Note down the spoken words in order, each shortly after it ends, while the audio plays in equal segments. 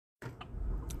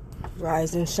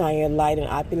Rise and shine your light and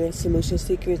opulent solution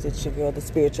seekers. It's your girl, the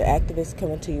spiritual activist,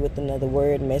 coming to you with another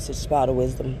word, message, spout of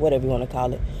wisdom, whatever you want to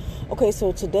call it. Okay,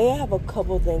 so today I have a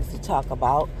couple things to talk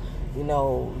about.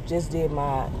 Just did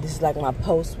this is like my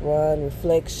post-run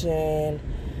reflection.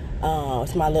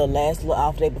 It's my last little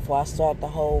off day before I start the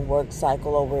whole work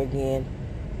cycle over again.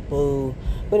 Boo.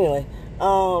 But anyway,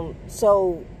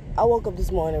 so I woke up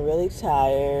this morning really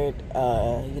tired,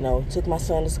 took my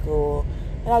son to school.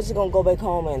 And I was just going to go back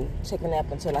home and take a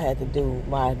nap until I had to do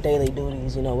my daily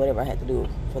duties, whatever I had to do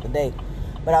for the day.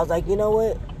 But I was like, you know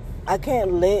what? I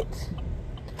can't let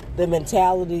the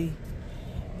mentality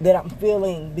that I'm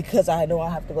feeling because I know I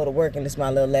have to go to work and it's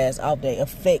my little last off day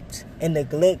affect and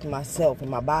neglect myself and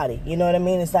my body. You know what I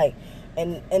mean? It's like,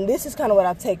 and this is kind of what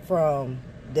I take from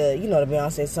the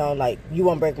Beyonce song, like, you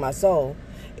won't break my soul.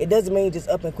 It doesn't mean just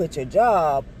up and quit your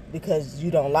job because you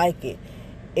don't like it.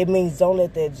 It means don't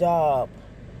let that job...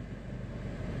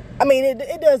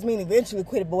 it does mean eventually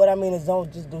quit it, but what I mean is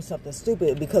don't just do something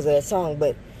stupid because of that song.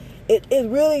 But it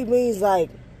really means, like,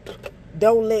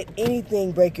 don't let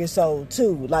anything break your soul,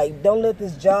 too. Like, don't let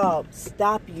this job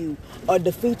stop you or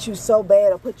defeat you so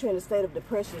bad or put you in a state of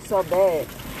depression so bad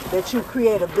that you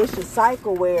create a vicious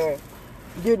cycle where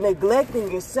you're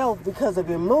neglecting yourself because of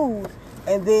your mood.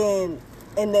 And then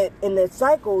in that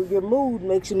cycle, your mood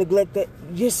makes you neglect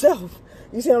yourself.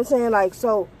 You see what I'm saying? Like,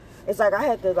 so it's like I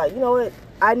had to, like, you know what?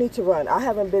 I need to run. I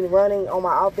haven't been running on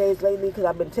my off days lately because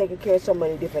I've been taking care of so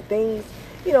many different things,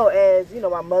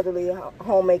 my motherly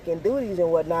homemaking duties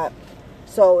and whatnot.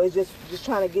 So it's just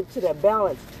trying to get to that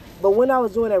balance. But when I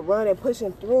was doing that run and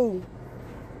pushing through,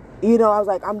 I was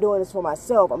like, I'm doing this for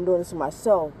myself. I'm doing this for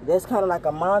myself. That's kind of like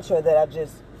a mantra that I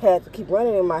just had to keep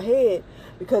running in my head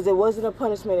because it wasn't a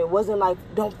punishment. It wasn't like,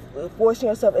 don't force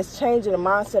yourself. It's changing the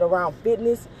mindset around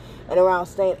fitness and around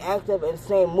staying active and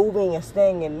staying moving and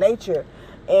staying in nature.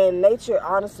 And nature,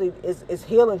 honestly, is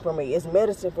healing for me. It's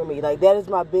medicine for me. Like, that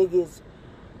is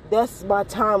that's my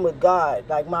time with God.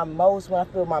 Like, when I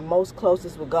feel my most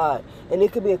closest with God. And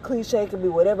it could be a cliche, it could be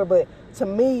whatever, but to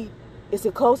me, it's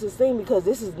the closest thing because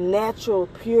this is natural,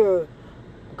 pure,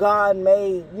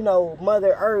 God-made,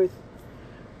 Mother Earth.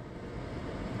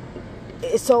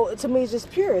 So, to me, it's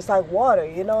just pure. It's like water,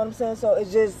 you know what I'm saying? So,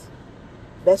 it's just...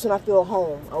 that's when I feel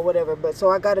home or whatever. But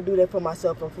so I got to do that for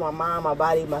myself and for my mind, my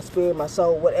body, my spirit, my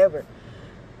soul, whatever.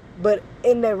 But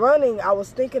in that running, I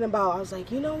was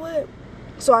like, you know what?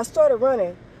 So I started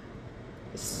running.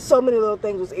 So many little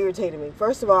things was irritating me.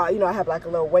 First of all, I have like a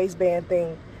little waistband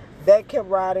thing that kept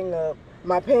riding up.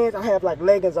 My pants, I have like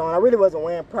leggings on. I really wasn't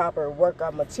wearing proper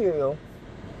workout material.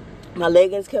 My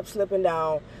leggings kept slipping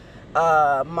down.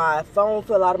 My phone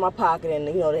fell out of my pocket and,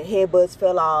 the headbuds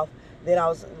fell off. Then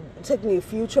it took me a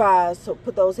few tries to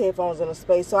put those headphones in a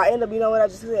space. So I end up, I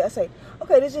say,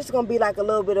 okay, this is just going to be like a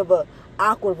little bit of a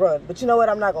awkward run. But you know what?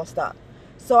 I'm not going to stop.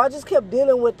 So I just kept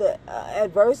dealing with the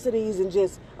adversities and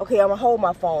just, okay, I'm going to hold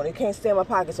my phone. It can't stay in my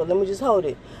pocket, so let me just hold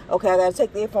it. Okay, I got to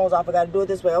take the earphones off. I got to do it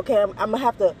this way. Okay, I'm going to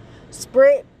have to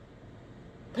sprint,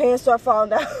 pants start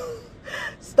falling down,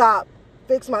 stop,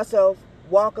 fix myself,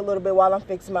 walk a little bit while I'm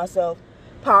fixing myself,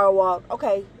 power walk.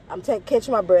 Okay, I'm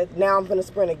catching my breath. Now I'm going to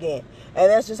sprint again. And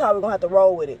that's just how we're going to have to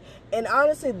roll with it. And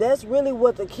honestly, that's really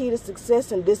what the key to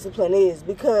success and discipline is,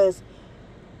 because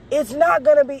it's not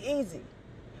going to be easy.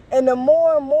 And the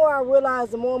more and more I realize,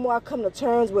 the more and more I come to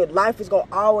terms with, life is going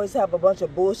to always have a bunch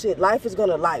of bullshit. Life is going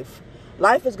to life.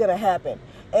 Life is going to happen.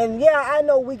 And yeah, I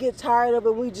know we get tired of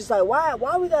it. We just like,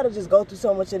 why we got to just go through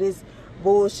so much of this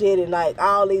bullshit and like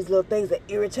all these little things that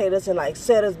irritate us and like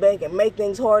set us back and make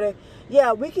things harder.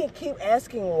 Yeah, we can keep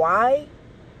asking why,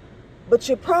 but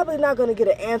you're probably not going to get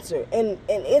an answer. And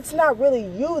it's not really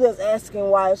you that's asking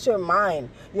why. It's your mind.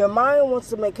 Your mind wants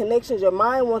to make connections. Your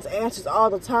mind wants answers all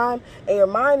the time. And your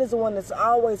mind is the one that's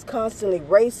always constantly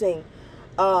racing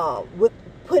with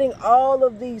putting all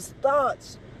of these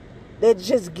thoughts that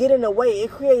just get in the way.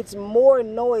 It creates more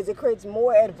noise. It creates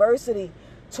more adversity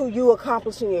to you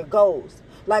accomplishing your goals.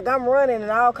 Like, I'm running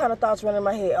and all kind of thoughts run in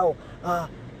my head.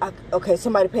 Okay,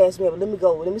 somebody passed me up. Let me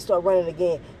go. Let me start running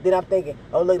again. Then I'm thinking,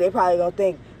 oh, look, they probably going to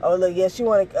think, oh, look, yeah, she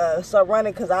want to start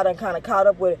running because I done kind of caught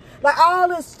up with it. Like, all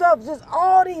this stuff, just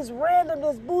all these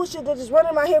this bullshit that just running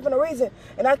in my head for no reason.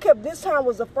 And this time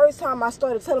was the first time I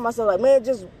started telling myself, like, man,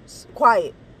 just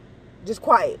quiet. Just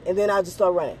quiet. And then I just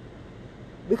start running.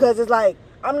 Because it's like,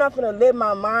 I'm not going to let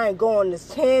my mind go on this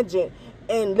tangent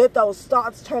and let those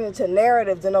thoughts turn into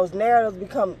narratives, and those narratives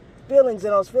become feelings,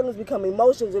 and those feelings become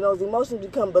emotions, and those emotions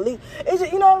become belief. It's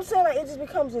just, you know what I'm saying? Like, it just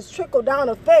becomes this trickle-down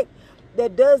effect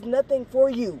that does nothing for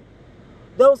you.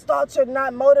 Those thoughts are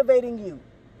not motivating you.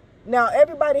 Now,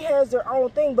 everybody has their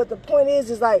own thing, but the point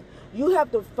is like, you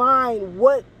have to find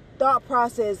what thought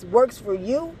process works for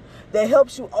you that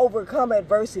helps you overcome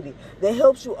adversity, that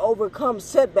helps you overcome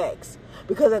setbacks.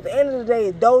 Because at the end of the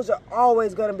day, those are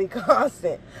always going to be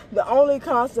constant. The only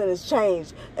constant is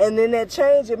change. And then that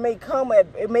change, it may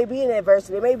be in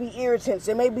adversity. It may be irritants.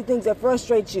 It may be things that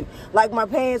frustrate you. Like my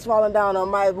pants falling down, or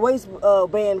my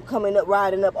waistband coming up,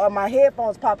 riding up, or my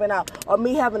headphones popping out, or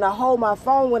me having to hold my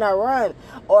phone when I run,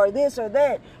 or this or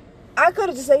that. I could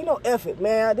have just said, you know, F it,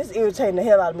 man. This is irritating the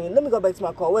hell out of me. Let me go back to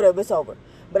my car. Whatever, it's over.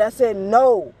 But I said,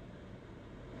 no.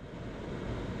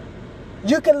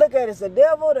 You can look at it as the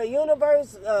devil, the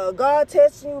universe, God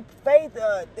testing you, faith,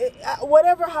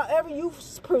 whatever, however you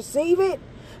perceive it,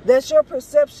 that's your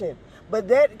perception. But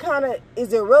that kind of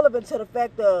is irrelevant to the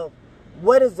fact of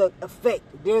what is the effect.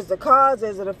 There's the cause,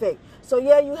 there's an effect. So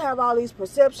yeah, you have all these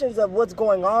perceptions of what's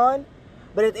going on,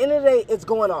 but at the end of the day, it's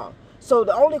going on. So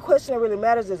the only question that really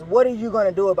matters is, what are you going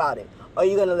to do about it? Are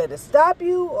you going to let it stop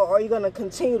you, or are you going to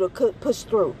continue to push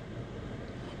through?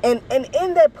 And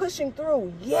in that pushing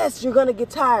through, yes, you're going to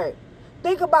get tired.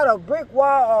 Think about a brick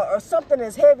wall or something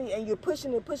that's heavy, and you're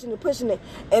pushing it,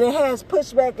 and it has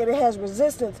pushback and it has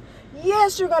resistance.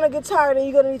 Yes, you're going to get tired, and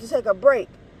you're going to need to take a break.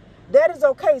 That is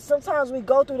okay. Sometimes we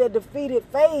go through that defeated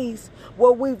phase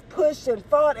where we've pushed and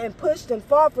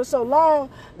fought for so long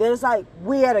that it's like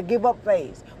we at a give up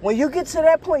phase. When you get to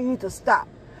that point, you need to stop.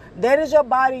 That is your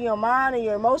body, your mind, and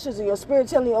your emotions, and your spirit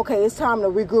telling you, okay, it's time to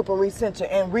regroup and recenter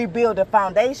and rebuild the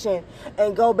foundation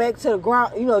and go back to the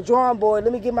ground, drawing board.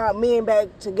 Let me get my men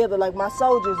back together, like my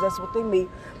soldiers that's within me,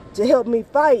 to help me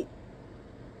fight.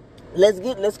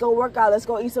 Let's go work out. Let's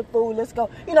go eat some food. Let's go.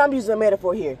 I'm using a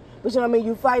metaphor here. But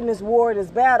you fighting this war,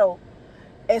 this battle.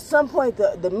 At some point,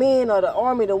 the men or the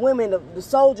army, the women, the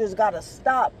soldiers got to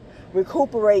stop,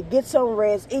 recuperate, get some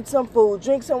rest, eat some food,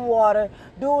 drink some water,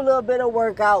 do a little bit of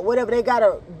workout, whatever. They got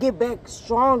to get back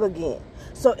strong again.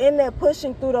 So in that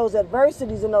pushing through those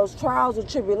adversities and those trials and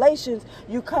tribulations,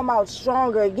 you come out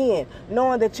stronger again,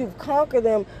 knowing that you've conquered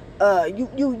them.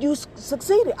 You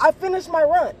succeeded. I finished my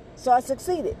run, so I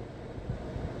succeeded.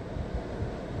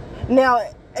 Now,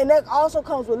 and that also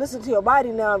comes with listening to your body.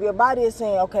 Now, if your body is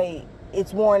saying, okay,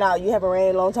 it's worn out, you haven't ran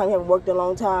in a long time, you haven't worked in a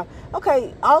long time,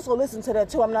 okay, also listen to that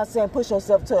too. I'm not saying push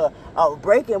yourself to a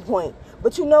breaking point,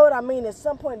 but you know what I mean. At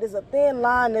some point, there's a thin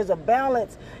line, there's a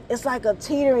balance. It's like a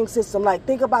teetering system. Like,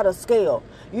 think about a scale.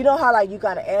 You know how, like, you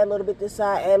got to add a little bit this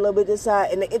side, add a little bit this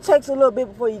side, and it takes a little bit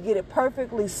before you get it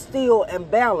perfectly still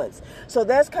and balanced. So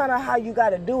that's kind of how you got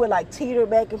to do it, like teeter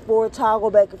back and forth,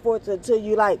 toggle back and forth until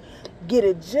you, like, get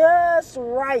it just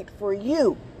right for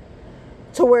you,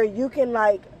 to where you can,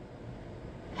 like,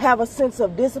 have a sense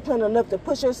of discipline enough to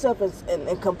push yourself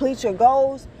and complete your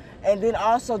goals, and then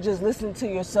also just listen to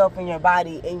yourself and your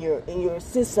body and your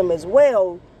system as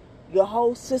well, your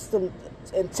whole system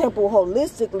and temple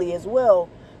holistically as well,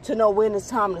 to know when it's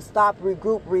time to stop,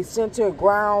 regroup, recenter,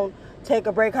 ground, take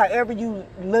a break. However you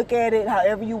look at it,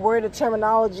 however you word the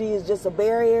terminology, is just a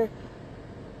barrier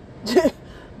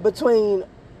between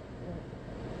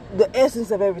the essence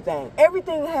of everything.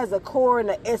 Everything has a core and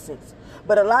an essence.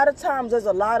 But a lot of times there's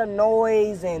a lot of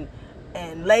noise and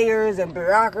layers and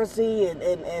bureaucracy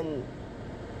and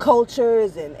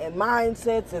cultures and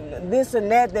mindsets and this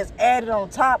and that that's added on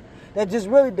top that just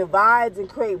really divides and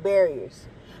create barriers.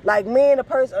 Like me and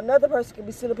another person can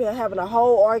be sitting up here having a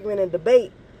whole argument and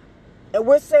debate, and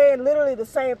we're saying literally the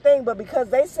same thing, but because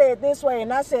they say it this way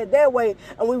and I say it that way,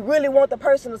 and we really want the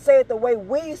person to say it the way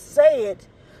we say it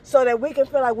so that we can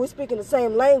feel like we're speaking the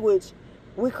same language,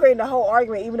 we're creating a whole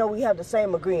argument even though we have the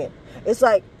same agreement. It's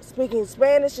like speaking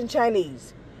Spanish and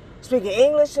Chinese, speaking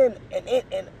English and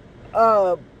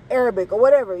Arabic or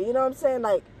whatever. You know what I'm saying?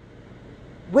 Like,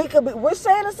 we're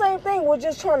saying the same thing. We're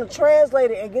just trying to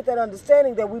translate it and get that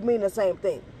understanding that we mean the same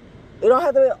thing. It don't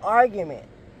have to be an argument.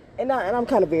 And I'm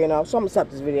kind of veering off, so I'm going to stop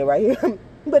this video right here.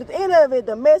 But at the end of it,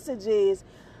 the message is,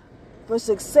 for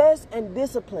success and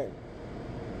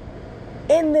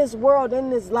in this world, in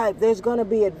this life, there's going to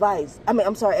be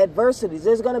adversities.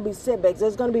 There's going to be setbacks.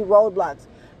 There's going to be roadblocks.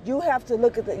 You have to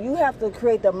you have to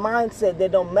create the mindset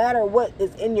that no matter what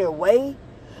is in your way,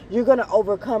 you're going to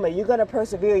overcome it. You're going to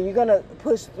persevere. You're going to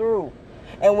push through.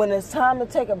 And when it's time to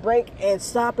take a break and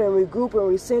stop and regroup and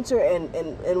recenter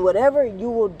and whatever, you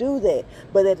will do that.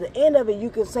 But at the end of it, you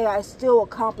can say, I still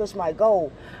accomplished my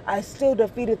goal. I still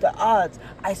defeated the odds.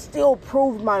 I still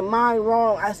proved my mind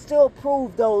wrong. I still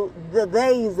proved the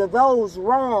those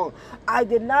wrong. I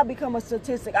did not become a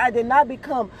statistic. I did not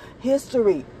become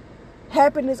history.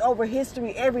 Happiness over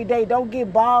history every day. Don't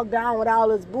get bogged down with all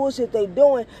this bullshit they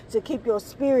doing to keep your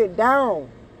spirit down.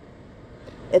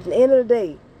 At the end of the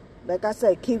day, Like I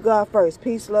said, keep God first.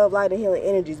 Peace, love, light, and healing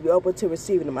energies. Be open to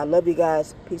receiving them. I love you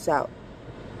guys. Peace out.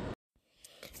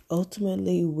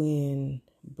 Ultimately, when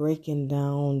breaking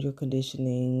down your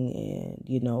conditioning and,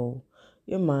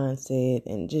 your mindset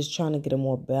and just trying to get a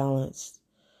more balanced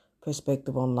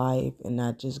perspective on life and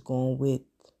not just going with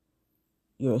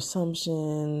your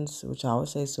assumptions, which I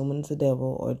always say assuming it's the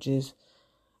devil, or just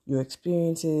your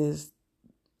experiences,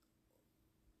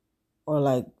 or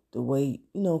like the way,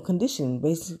 conditioning,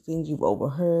 basic things you've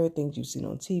overheard, things you've seen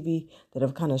on TV that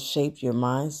have kind of shaped your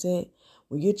mindset.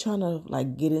 When you're trying to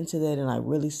like get into that and like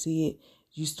really see it,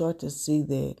 you start to see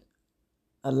that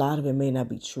a lot of it may not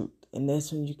be truth. And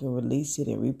that's when you can release it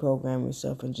and reprogram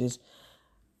yourself and just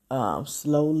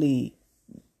slowly,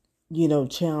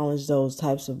 challenge those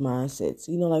types of mindsets.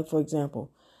 Like for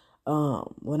example,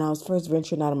 when I was first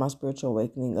venturing out of my spiritual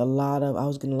awakening, I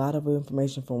was getting a lot of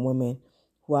information from women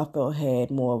who I felt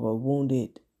had more of a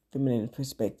wounded feminine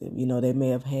perspective. They may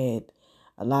have had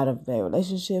a lot of bad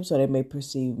relationships, or they may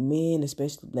perceive men,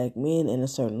 especially black men, in a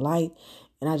certain light.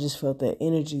 And I just felt the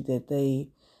energy that they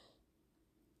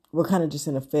were kind of just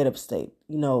in a fed up state.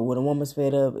 When a woman's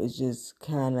fed up, it's just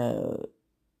kind of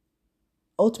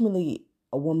ultimately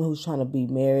a woman who's trying to be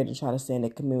married and trying to stay in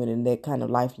that commitment and that kind of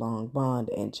lifelong bond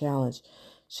and challenge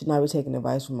should not be taking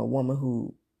advice from a woman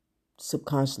who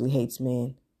subconsciously hates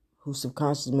men, who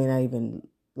subconsciously may not even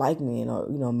like men,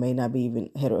 or may not be even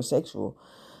heterosexual.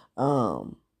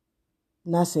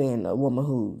 Not saying a woman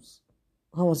who's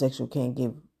homosexual can't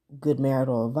give good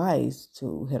marital advice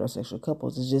to heterosexual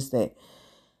couples. It's just that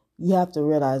you have to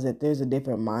realize that there's a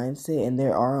different mindset and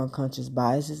there are unconscious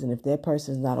biases. And if that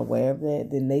person's not aware of that,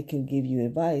 then they can give you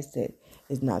advice that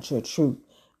is not your truth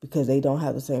because they don't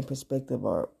have the same perspective,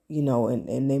 or,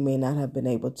 and they may not have been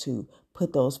able to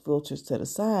put those filters to the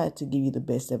side to give you the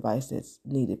best advice that's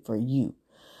needed for you.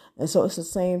 And so it's the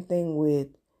same thing with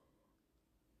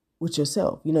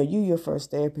yourself. You're your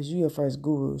first therapist, you're your first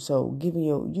guru. So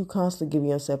you constantly giving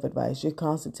yourself advice. You're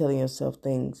constantly telling yourself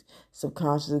things,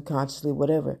 subconsciously, consciously,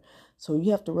 whatever. So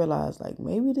you have to realize, like,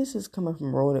 maybe this is coming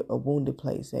from a wounded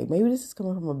place. Like, maybe this is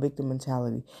coming from a victim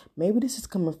mentality. Maybe this is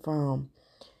coming from,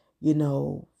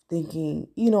 thinking,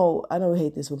 I don't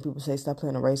hate this when people say stop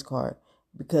playing a race card,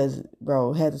 because,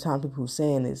 bro, half the time people who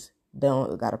saying this, they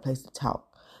don't got a place to talk.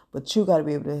 But you got to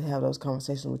be able to have those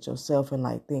conversations with yourself and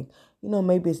like think,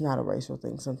 maybe it's not a racial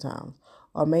thing sometimes.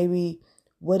 Or maybe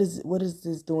what is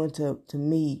this doing to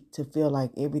me to feel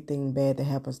like everything bad that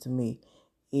happens to me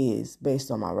is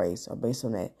based on my race or based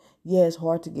on that. Yeah, it's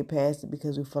hard to get past it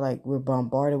because we feel like we're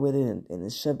bombarded with it and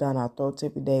it's shoved down our throats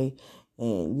every day.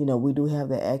 And, we do have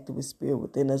that activist spirit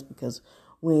within us because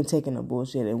we ain't taking no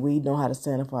bullshit and we know how to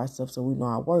stand up for ourselves, so we know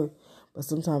our worth. But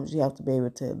sometimes you have to be able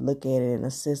to look at it and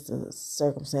assess the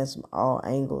circumstance from all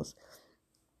angles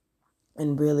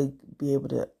and really be able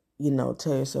to,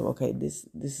 tell yourself, okay, this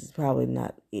is probably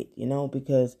not it,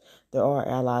 because there are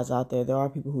allies out there. There are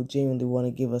people who genuinely want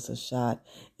to give us a shot.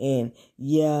 And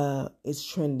yeah, it's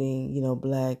trending,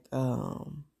 black,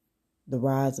 the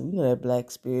rise of, that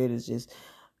black spirit is just,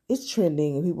 it's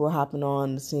trending and people are hopping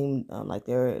on the scene like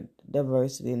they're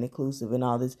diversity and inclusive and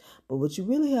all this. But what you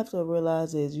really have to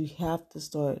realize is you have to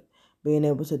start being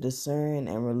able to discern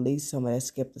and release some of that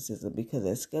skepticism, because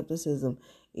that skepticism,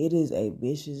 it is a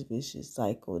vicious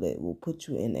cycle that will put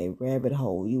you in a rabbit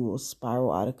hole. You will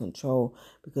spiral out of control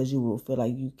because you will feel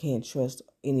like you can't trust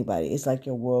anybody. It's like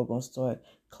your world going to start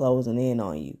closing in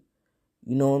on you.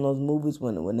 In those movies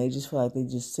when they just feel like they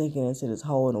just sinking into this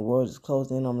hole and the world just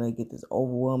closing in on them, they get this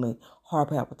overwhelming heart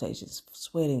palpitations,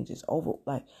 sweating, just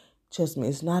trust me,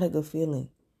 it's not a good feeling.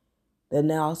 The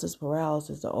analysis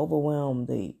paralysis, the overwhelm,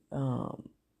 the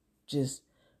just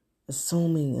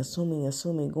assuming,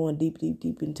 going deep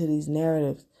into these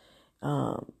narratives.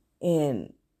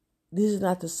 And this is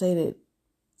not to say that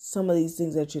some of these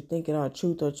things that you're thinking are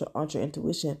truth or aren't your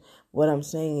intuition. What I'm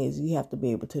saying is you have to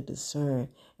be able to discern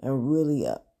and really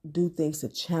do things to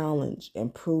challenge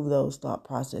and prove those thought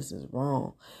processes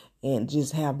wrong, and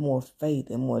just have more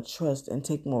faith and more trust and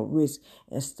take more risk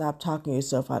and stop talking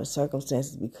yourself out of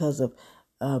circumstances because of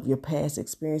your past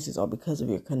experiences or because of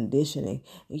your conditioning.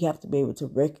 You have to be able to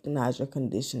recognize your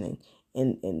conditioning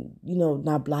and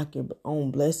not block your own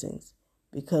blessings,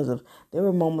 because of there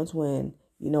were moments when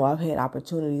I've had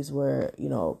opportunities where,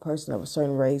 a person of a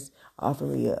certain race offered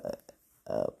me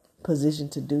a position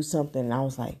to do something. And I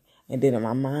was like, and then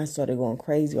my mind started going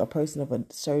crazy, or a person of a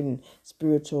certain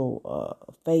spiritual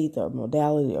faith or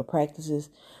modality or practices.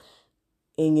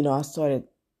 And, I started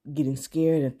getting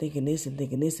scared and thinking this, and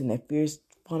that fears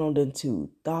funneled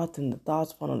into thoughts, and the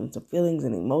thoughts funneled into feelings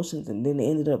and emotions. And then it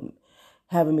ended up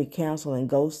having me cancel and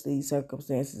ghost these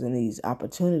circumstances and these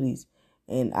opportunities.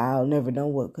 And I'll never know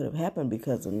what could have happened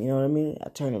because of them, you know what I mean? I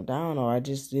turned them down or I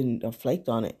just didn't flaked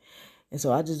on it. And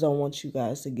so I just don't want you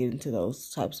guys to get into those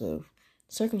types of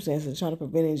circumstances and trying to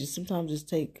prevent it. Just sometimes just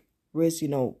take risks,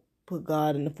 put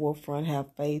God in the forefront,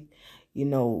 have faith,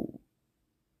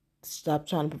 stop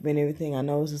trying to prevent everything. I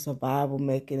know it's a survival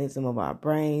mechanism of our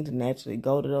brain to naturally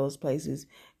go to those places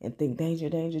and think danger,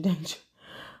 danger, danger.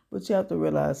 But you have to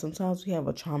realize sometimes we have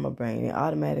a trauma brain and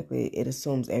automatically it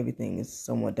assumes everything is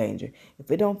somewhat danger.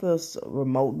 If it don't feel so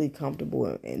remotely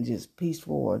comfortable and just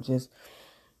peaceful or just,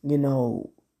 in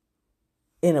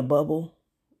a bubble,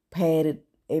 padded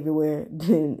everywhere,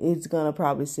 then it's going to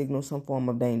probably signal some form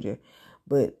of danger.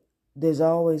 But there's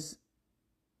always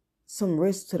some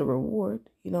risk to the reward,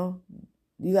 You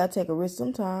got to take a risk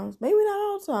sometimes. Maybe not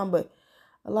all the time, but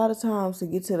a lot of times to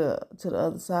get to the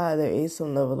other side, there is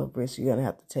some level of risk you're going to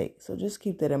have to take. So just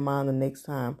keep that in mind the next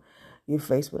time you're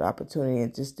faced with opportunity,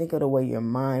 and just think of the way your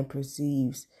mind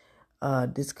perceives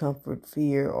discomfort,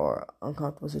 fear, or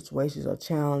uncomfortable situations or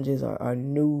challenges or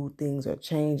new things or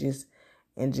changes,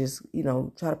 and just,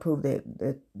 try to prove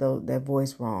that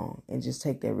voice wrong and just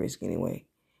take that risk anyway.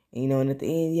 And, and at the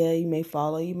end, yeah, you may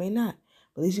follow, you may not.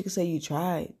 But at least you can say you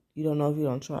tried. You don't know if you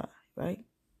don't try, right?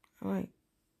 All right.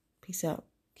 Peace out.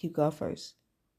 Keep God first.